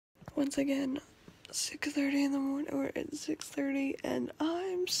once again 6:30 in the morning. We're at 6:30 and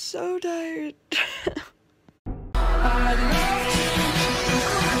I'm so tired.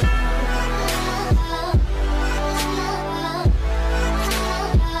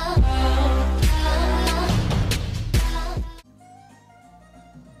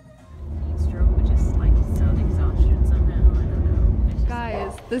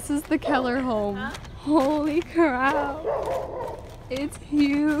 Guys, this is the Keller home. Huh? Holy crap. It's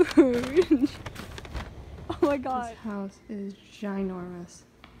huge. Oh my god. This house is ginormous.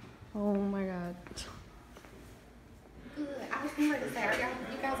 Oh my god. Good. I was going to say, are you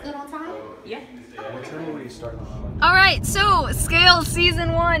guys good on time? Yeah. What time were you starting? Alright, so Scale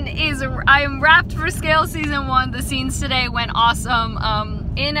Season 1 is, I am wrapped for Scale Season 1. The scenes today went awesome.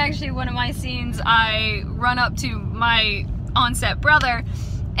 In actually one of my scenes, I run up to my on-set brother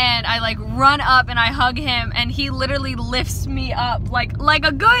and I like run up and I hug him and he literally lifts me up like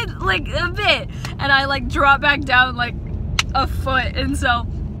a good, like a bit, and I like drop back down like a foot. And so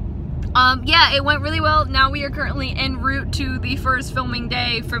yeah, it went really well. Now we are currently en route to the first filming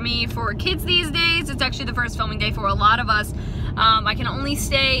day for me for Kids These Days. It's actually the first filming day for a lot of us. I can only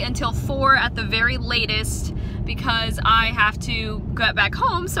stay until 4 at the very latest because I have to get back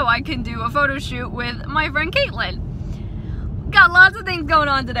home so I can do a photo shoot with my friend Caitlin. Got lots of things going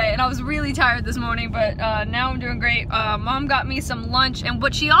on today and I was really tired this morning, but now I'm doing great. Mom got me some lunch, and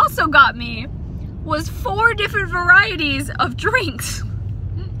what she also got me was 4 different varieties of drinks.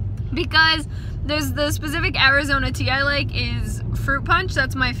 Because there's the specific Arizona tea I like is fruit punch,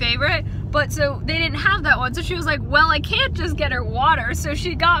 that's my favorite, but so they didn't have that one, so she was like, well, I can't just get her water, so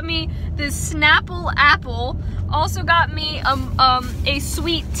she got me this Snapple apple, also got me a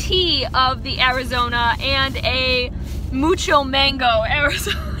sweet tea of the Arizona, and a mucho mango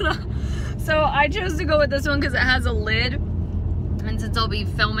Arizona. So I chose to go with this one because it has a lid, and since I'll be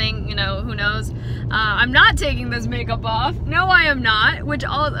filming, you know, who knows. I'm not taking this makeup off. No, I am not, which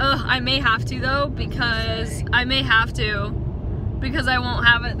I may have to though, because I won't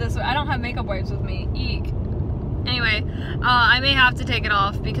have it this way. I don't have makeup wipes with me. Eek. Anyway, I may have to take it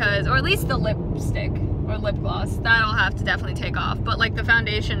off because, or at least the lipstick or lip gloss, that'll have to definitely take off. But like the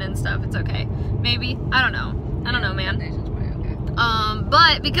foundation and stuff, it's okay. Maybe, I don't know. I don't know, man.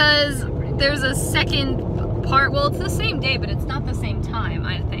 But because there's a second part, well, it's the same day, but it's not the same time,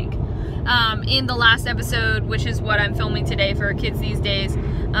 I think. In the last episode, which is what I'm filming today for Kids These Days,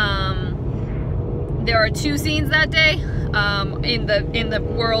 there are 2 scenes that day. In the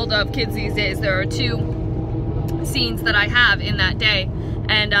world of Kids These Days, there are 2 scenes that I have in that day,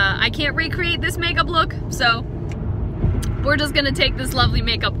 and I can't recreate this makeup look, so we're just gonna take this lovely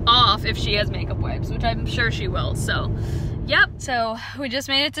makeup off if she has makeup wipes, which I'm sure she will. So yep, so we just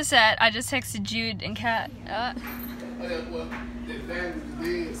made it to set. I just texted Jude and Kat. Well, the advantage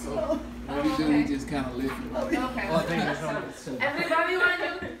is so what we do, we just kind of lift it. Okay. So everybody want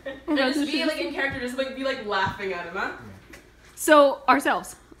to do? And just be like in character, just like be like laughing at him, huh? So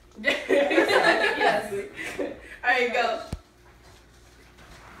ourselves. Yes. Alright, go.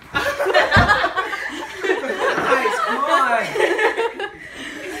 Nice, come on.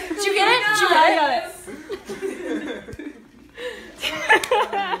 Did you get it? Did you get it? I got it.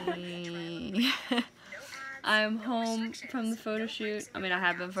 I'm home from the photo shoot. I mean, I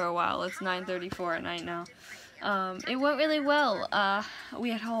have been for a while. It's 9:34 at night now. It went really well.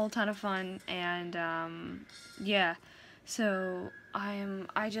 We had a whole ton of fun, and yeah. So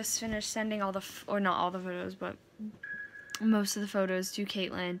I just finished sending all the, or not all the photos, but most of the photos to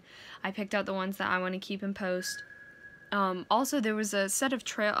Caitlin. I picked out the ones that I want to keep in post. Also, there was a set of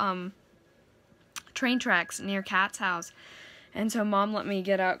train tracks near Kat's house, and so Mom let me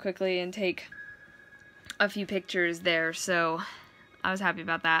get out quickly and take a few pictures there, so I was happy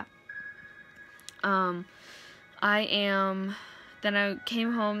about that. Then I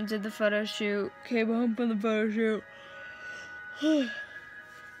came home, did the photo shoot, came home from the photo shoot. I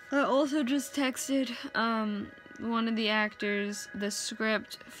also just texted one of the actors the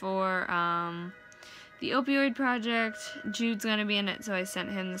script for the opioid project. Jude's gonna be in it, so I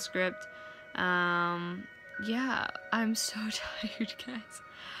sent him the script. Yeah, I'm so tired, guys.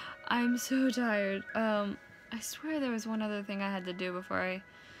 I'm so tired. I swear there was one other thing I had to do before I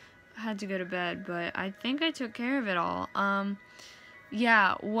had to go to bed, but I think I took care of it all.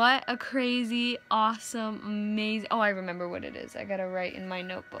 Yeah, what a crazy, awesome, amazing... Oh, I remember what it is. I gotta write in my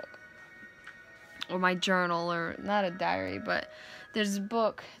notebook. Or my journal, or not a diary, but there's a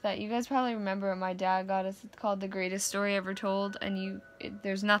book that you guys probably remember my dad got us. It's called The Greatest Story Ever Told, and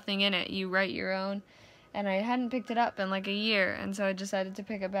there's nothing in it. You write your own. and I hadn't picked it up in like a year, and so I decided to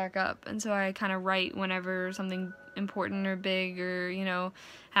pick it back up. And so I kind of write whenever something important or big or, you know,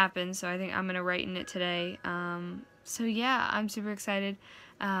 happens. So I think I'm gonna write in it today. So yeah, I'm super excited.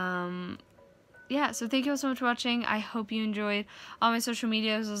 Yeah, so thank you all so much for watching. I hope you enjoyed. All my social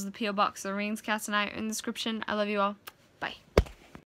medias, as the P.O. Box, the Rings, Cats, and I are in the description. I love you all.